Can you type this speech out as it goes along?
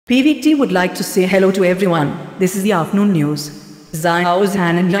PVT would like to say hello to everyone. This is the afternoon news. Xiao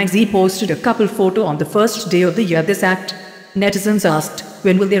Zhan and Yangtze posted a couple photo on the first day of the year this act. Netizens asked,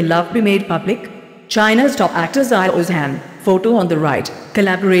 when will their love be made public? China's top actor Xiao Zhan, photo on the right,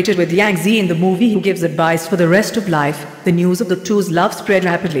 collaborated with Yangzi in the movie Who Gives Advice for the Rest of Life. The news of the two's love spread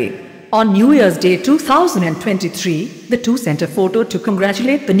rapidly. On New Year's Day 2023, the two sent a photo to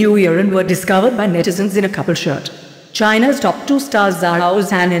congratulate the new year and were discovered by netizens in a couple shirt. China's top two stars Xiao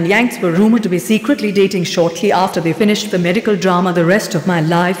Zhan and Yangtze were rumored to be secretly dating shortly after they finished the medical drama The Rest of My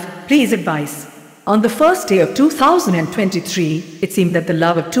Life, Please Advice. On the first day of 2023, it seemed that the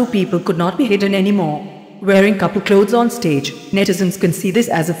love of two people could not be hidden anymore. Wearing couple clothes on stage, netizens can see this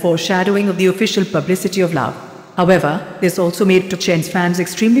as a foreshadowing of the official publicity of love. However, this also made Tieu Chien's fans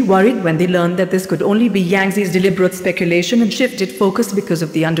extremely worried when they learned that this could only be Yangzi's deliberate speculation and shifted focus because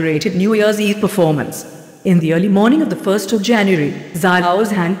of the underrated New Year's Eve performance. In the early morning of the 1st of January, Xiao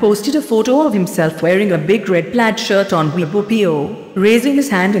Zhan posted a photo of himself wearing a big red plaid shirt on Weibo, raising his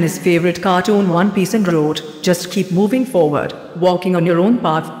hand in his favorite cartoon One Piece and wrote, "Just keep moving forward, walking on your own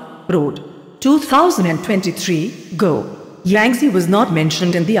path, road." 2023, go. Yangzi was not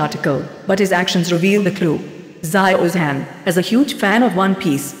mentioned in the article, but his actions reveal the clue. Xiao Zhan, as a huge fan of One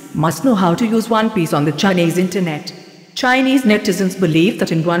Piece, must know how to use One Piece on the Chinese internet. Chinese netizens believe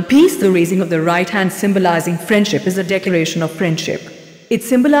that in One Piece the raising of the right hand symbolizing friendship is a declaration of friendship. It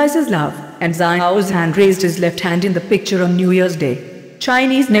symbolizes love, and Xiao Zhan raised his left hand in the picture on New Year's Day.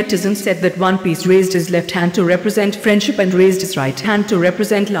 Chinese netizens said that One Piece raised his left hand to represent friendship and raised his right hand to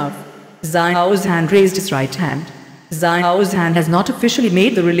represent love. Xiao Zhan raised his right hand. Xiao Zhan has not officially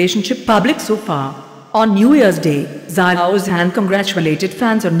made the relationship public so far. On New Year's Day, Xiao Zhan congratulated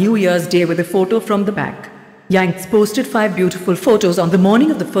fans on New Year's Day with a photo from the back. Yangtze posted 5 beautiful photos on the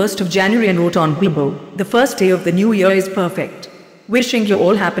morning of the 1st of January and wrote on Weibo, "The first day of the new year is perfect. Wishing you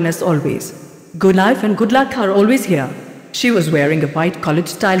all happiness always. Good life and good luck are always here." She was wearing a white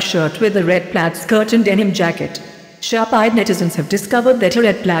college-style shirt with a red plaid skirt and denim jacket. Sharp-eyed netizens have discovered that her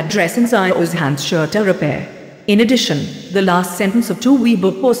red plaid dress and Xiao Zhan's shirt are a pair. In addition, the last sentence of 2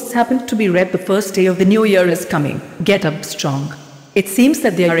 Weibo posts happened to be read, "The first day of the new year is coming. Get up strong." It seems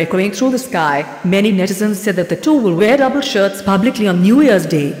that they are echoing through the sky. Many netizens said that the two will wear double shirts publicly on New Year's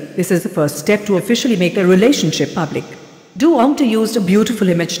Day. This is the first step to officially make their relationship public. Yangtze used a beautiful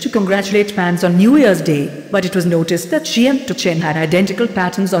image to congratulate fans on New Year's Day, but it was noticed that she and Tieu Chien had identical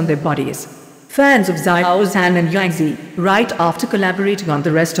patterns on their bodies. Fans of Xiao Zhan and Yangtze, right after collaborating on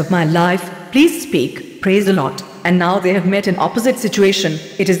The Rest of My Life, Please Speak, praised a lot, and now they have met in opposite situation.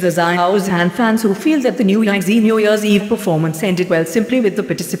 It is the Xiao Zhan fans who feel that the new Yangtze New Year's Eve performance ended well simply with the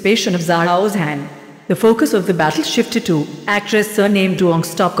participation of Xiao Zhan. The focus of the battle shifted to, actress surnamed Duong,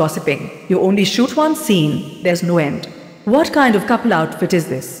 stop gossiping. You only shoot one scene, there's no end. What kind of couple outfit is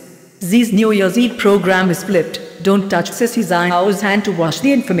this? Xi's New Year's Eve program is flipped. Don't touch sissy Xiao Zhan to watch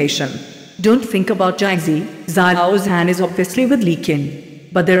the information. Don't think about Yangzi. Xiao Zhan is obviously with Tieu Chien.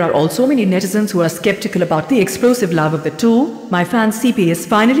 But there are also many netizens who are skeptical about the explosive love of the two. "My fans' CP has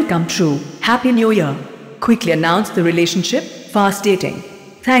finally come true. Happy New Year!" quickly announced the relationship, fast dating.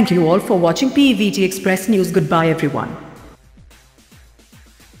 Thank you all for watching PVT Express News. Goodbye everyone.